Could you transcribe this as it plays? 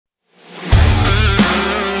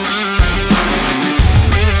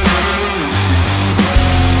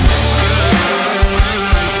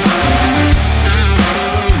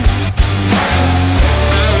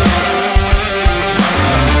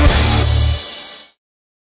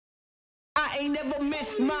ain't never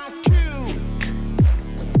missed my cue.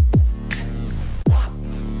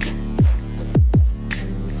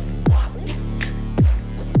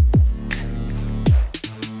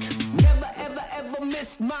 Never ever ever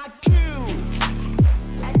missed my cue.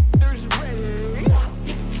 Actors ready.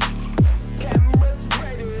 Cameras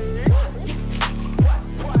ready.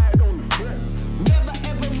 Quiet on the set. Never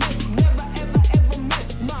ever miss, never ever ever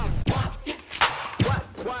miss my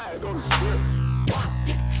quiet on the set.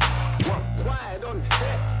 Quiet on the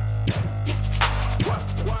set.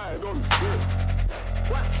 Quiet on the set.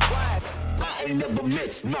 Quiet. I ain't never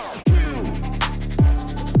missed my cue.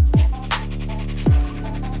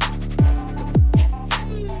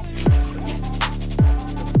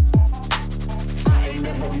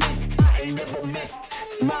 Never missed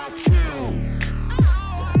my cue.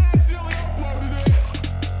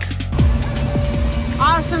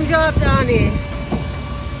 Awesome job, Donnie.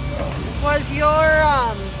 Was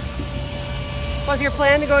your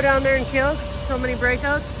plan to go down there and kill? 'Cause so many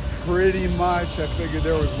breakouts. Pretty much. I figured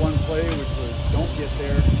there was one play, which was don't get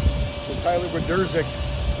there. The Tyler Durenberger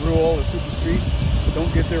rule, the super street,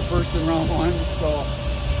 don't get there first in round one. So,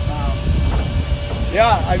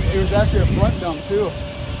 yeah, it was actually a front dump too.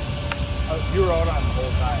 You were out on the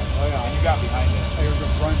whole time. Oh yeah. And you got behind it. It was a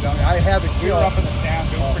front dump. I have it. We were up in the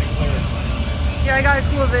stands. It was pretty clear. Yeah, I got a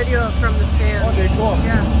cool video from the stands. Okay, cool.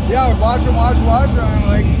 Yeah. Yeah, I was watching, and I'm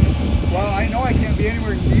like, well, I know I can't be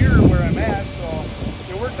anywhere near where I'm at, so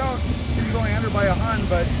it worked out. He was only under by a hun,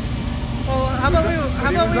 but. Well, how about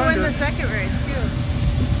we win the second race too?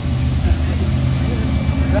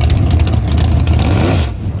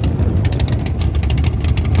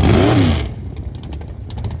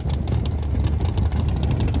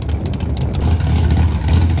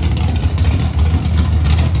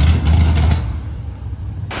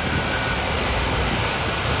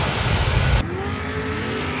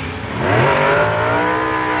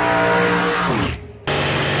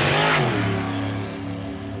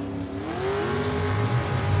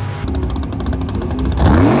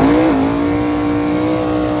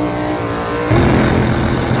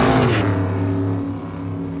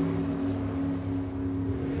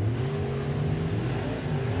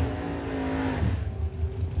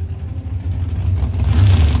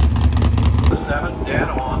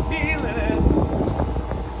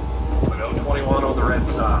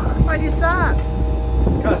 Why'd you stop?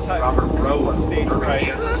 Because Robert Rowe was stage right.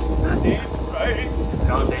 Stage right.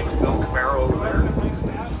 John Davis Bill Camaro over there.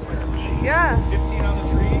 Yeah. 15 on the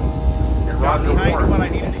tree. And Roger Behind Warren. when I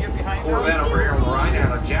needed to get behind. Before that, over here on the right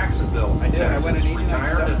out of Jacksonville. I did. I went in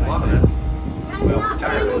retired and loving it. Well,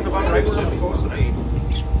 retired. It was about right where it was supposed to be.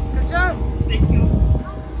 Good job. Thank you.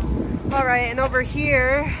 All right, and over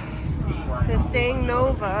here, this dang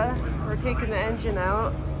Nova, we're taking the engine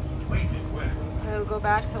out. We'll go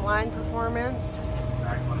back to line performance.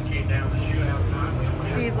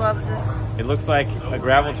 Steve loves this. It looks like a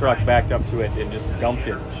gravel truck backed up to it and just dumped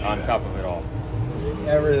it on top of it all.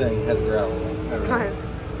 Everything has gravel. Fine.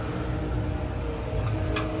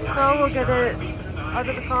 So we'll get it out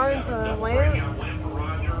of the car into Lance.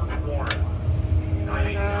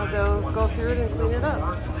 And they'll go through it and clean it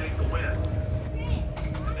up.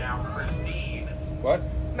 What?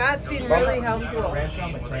 Matt's been really helpful. Wrench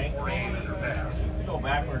on the crank. It needs to go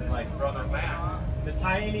backwards like the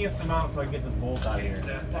tiniest amount so I can get this bolt out of here.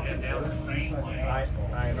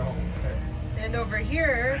 I know. And over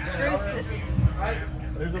here, Chris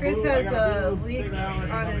has a leak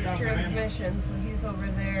on his transmission, so he's over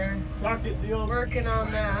there working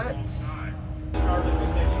on that.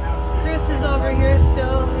 Chris is over here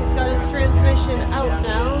still. He's got his transmission out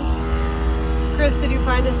now. Chris, did you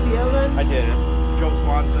find a seal then? I did it. Joe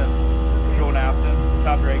Swanson, Joe Napton,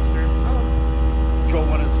 top dragster. Oh, Joe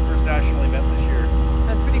won his first national event this year.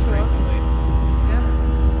 that's pretty cool. Recently.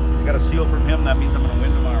 Yeah. I got a seal from him. That means I'm going to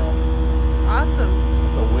win tomorrow. Awesome.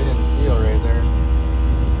 It's a winning seal right there.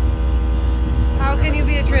 How can you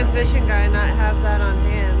be a transmission guy and not have that on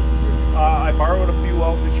hand? Just I borrowed a few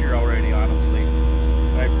out this year already, honestly.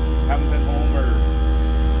 I haven't been home or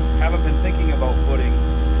haven't been thinking about putting.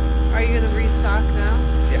 are you gonna restock now?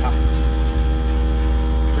 Yeah.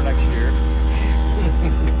 For next year.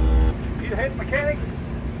 Need a head mechanic?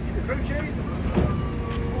 Need a crew chief?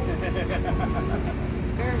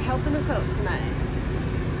 They're helping us out tonight.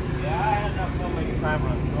 Yeah, I had enough fun making time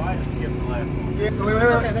runs, so I just skipped the last one. Yeah, wait,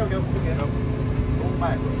 okay, there we go. Okay. Go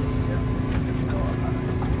back.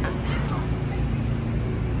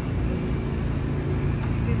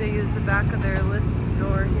 See, they use the back of their lift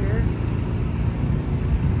door here.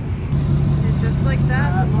 And just like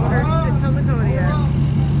that, the motor sits on the Kodiak.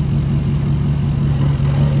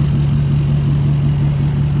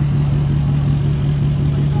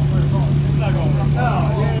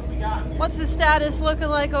 status looking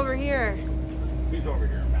like over here? He's over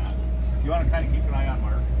here, Matt. You want to kind of keep an eye on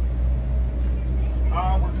Mark?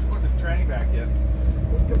 We're just putting the tranny back in.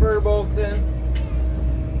 Put converter bolts in.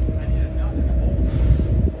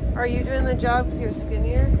 Are you doing the job because you're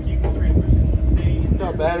skinnier? Keep the transmission staying.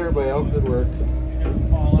 Felt bad everybody else did work.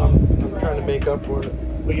 So I'm trying to make up for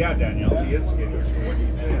it. But yeah, Danielle, he is skinnier, so what do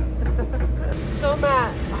you say? So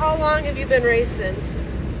Matt, how long have you been racing?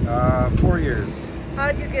 4 years.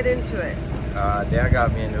 How'd you get into it? Dad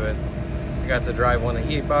got me into it. I got to drive one.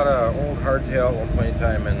 He bought an old hardtail at one point in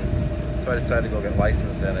time, and so I decided to go get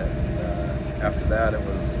licensed in it. After that, it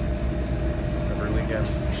was every weekend.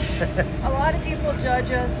 A lot of people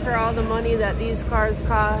judge us for all the money that these cars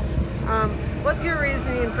cost. What's your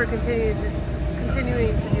reasoning for continuing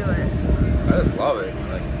to do it? I just love it.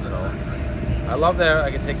 Like, you know, I love that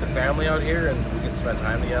I can take the family out here and we can spend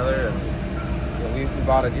time together. And you know, we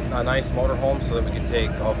bought a nice motorhome so that we could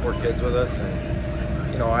take all 4 kids with us.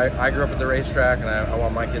 And you know, I grew up at the racetrack, and I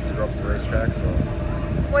want my kids to grow up at the racetrack. So,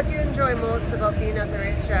 what do you enjoy most about being at the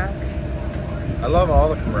racetrack? I love all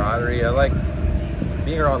the camaraderie. I like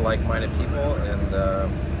being around like-minded people, and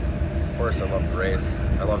of course, I love to race.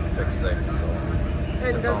 I love to fix things. So.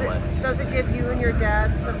 And does it give you and your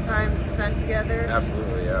dad some time to spend together?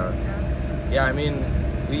 Absolutely, yeah. Yeah, I mean,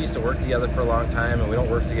 we used to work together for a long time, and we don't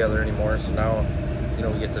work together anymore. So now, you know,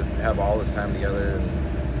 we get to have all this time together, and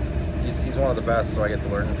he's one of the best. So I get to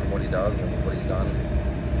learn from what he does and what he's done.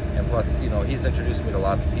 And plus, you know, he's introduced me to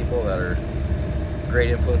lots of people that are great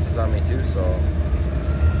influences on me too. So it's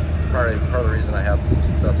part of the reason I have some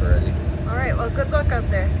success already. All right. Well, good luck out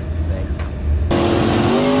there. Thanks.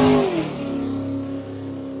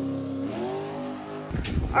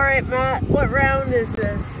 All right, Matt, what round is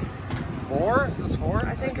this? 4? Is this 4?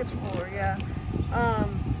 I think it's 4, yeah.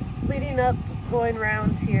 Leading up, going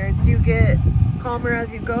rounds here, do you get calmer as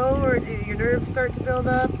you go, or do your nerves start to build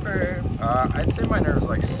up, or? I'd say my nerves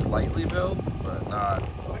like slightly build, but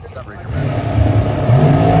it's not very dramatic.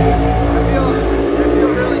 I feel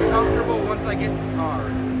really comfortable once I get in the car.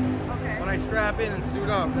 Okay. When I strap in and suit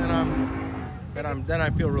up, then I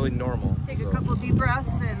feel really normal. Take a couple deep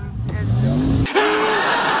breaths and yeah,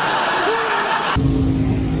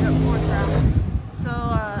 4th round. So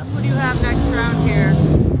who do you have next round here?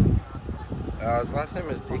 His last name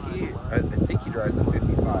is Dickie. I think he drives a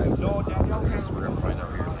 55. No, okay. We're gonna find out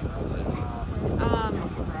here when he pulls in.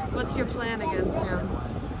 What's your plan against him?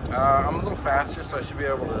 I'm a little faster, so I should be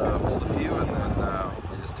able to hold a few, and then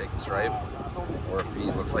hopefully just take the stripe. Or if he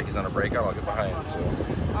looks like he's on a breakout, I'll get behind. So.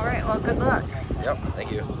 All right. Well, good luck. Yep.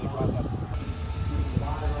 Thank you.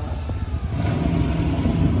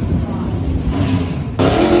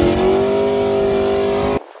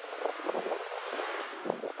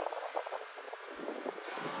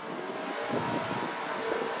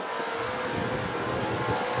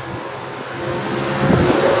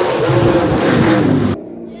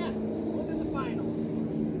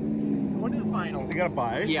 Is he got a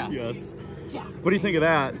bye? Yes. Yeah. What do you think of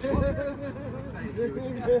that?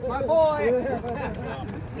 My boy!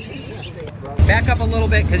 Back up a little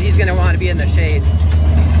bit because he's going to want to be in the shade.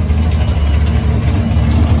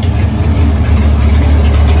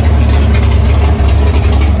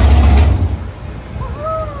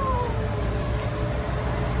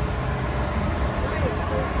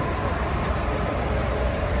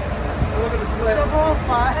 Look at the slip. Look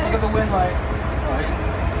at the wind light.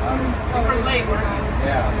 You were late, weren't you?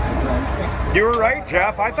 Yeah. You were right,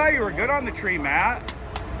 Jeff. I thought you were good on the tree, Matt.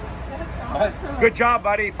 Good job,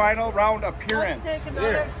 buddy. Final round appearance. Let's take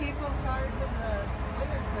another seafoam card in the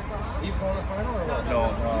winner's circle, huh? Steve's going to the final or what? No.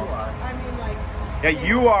 I mean, like. Yeah,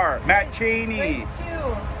 you are. Matt Cheney. Race 2.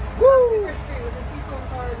 Woo! Super Street with a seafoam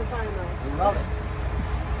car in the final. We love it.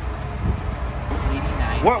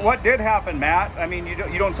 89. What did happen, Matt? I mean,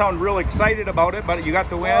 you don't sound real excited about it, but you got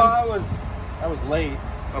the win. Well, I was late.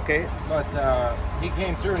 Okay. But he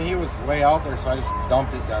came through and he was way out there, so I just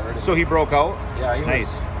dumped it, got rid of it. So he broke out? Yeah, he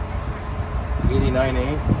Nice. was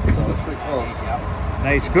 89.8, so it's pretty close.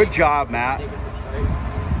 Nice. Good job, Matt.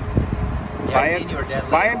 Yeah, I seen you were dead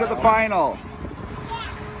late. Buy into the final.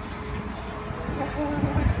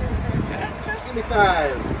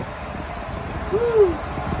 25. Woo!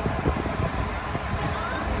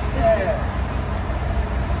 Yeah.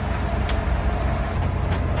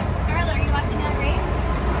 Scarlett, are you watching that race?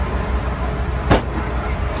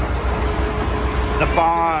 The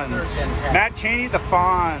Fonz. Matt Cheney, the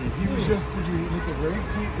Fonz. He was just, did you hit the brakes?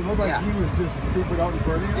 It looked like he was just stupid out in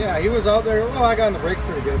front of you. Yeah, he was out there. Well, I got on the brakes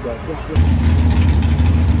pretty good, but.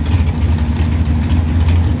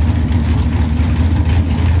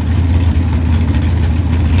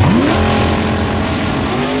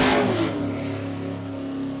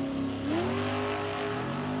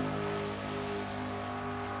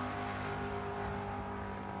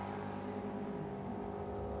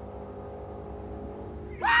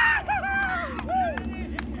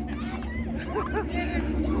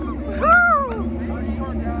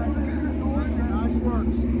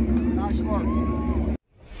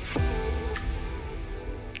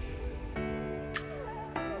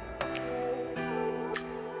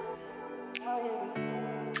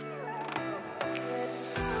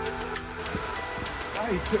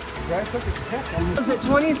 Brad took a tech on Was it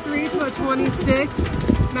 23 to a 26?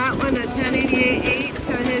 Matt went a 1088.8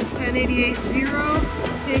 to his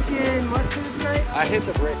 1088.0. Taking what for the stripe? I hit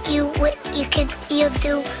the brake. You want,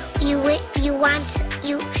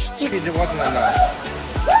 It wasn't enough.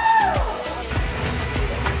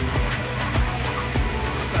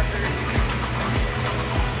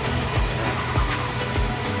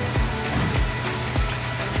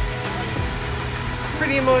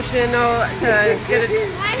 Pretty emotional to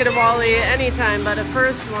get a Wally anytime, but a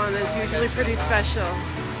first one is usually pretty special.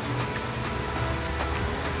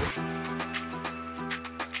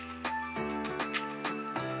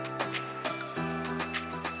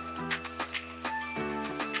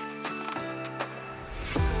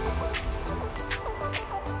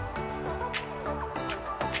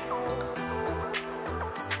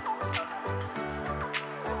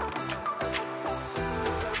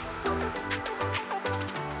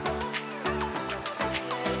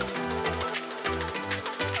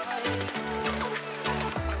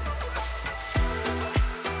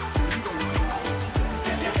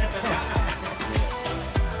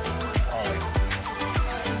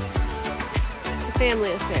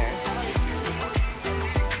 Family affair.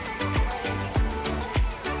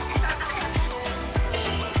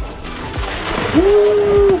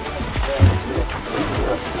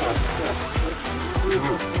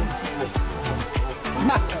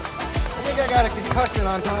 I think I got a concussion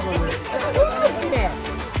on top of it.